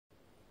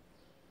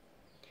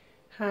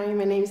Hi,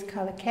 my name is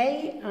Carla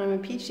Kay. I'm a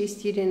PhD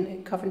student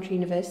at Coventry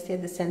University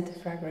at the Centre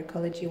for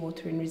Agroecology,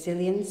 Water and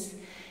Resilience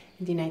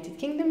in the United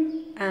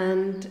Kingdom,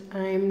 and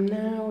I'm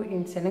now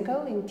in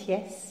Senegal, in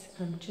Thiès.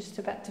 I'm just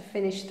about to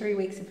finish 3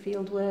 weeks of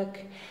field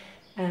work.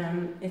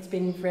 It's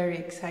been very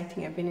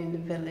exciting. I've been in the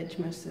village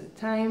most of the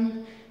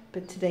time,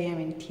 but today I'm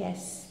in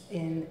Thiès,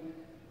 in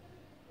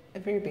a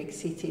very big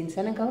city in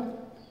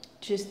Senegal,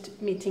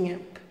 just meeting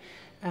up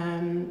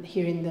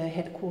here in the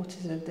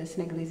headquarters of the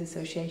Senegalese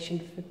Association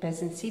for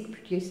Peasant Seed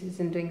Producers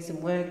and doing some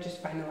work,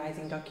 just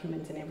finalising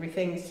documents and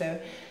everything. So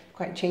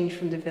quite changed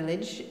from the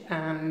village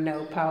and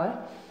no power.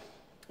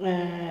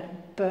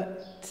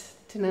 But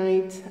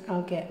tonight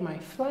I'll get my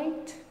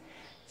flight.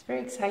 It's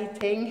very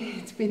exciting.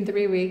 It's been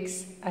 3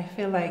 weeks. I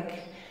feel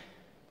like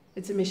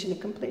it's a mission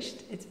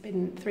accomplished. It's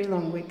been 3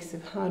 long weeks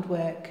of hard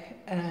work,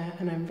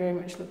 and I'm very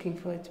much looking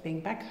forward to being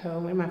back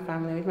home with my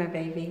family, with my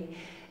baby.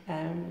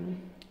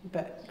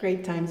 But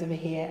great times over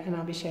here, and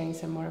I'll be sharing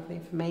some more of the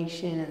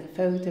information and the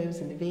photos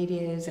and the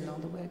videos and all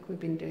the work we've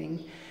been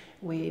doing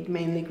with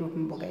mainly Group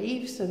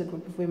Mbogaïf, so the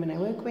group of women I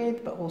work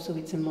with, but also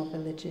with some more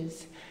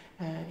villages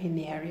in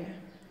the area.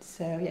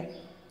 So yeah,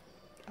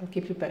 I'll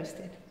keep you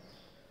posted.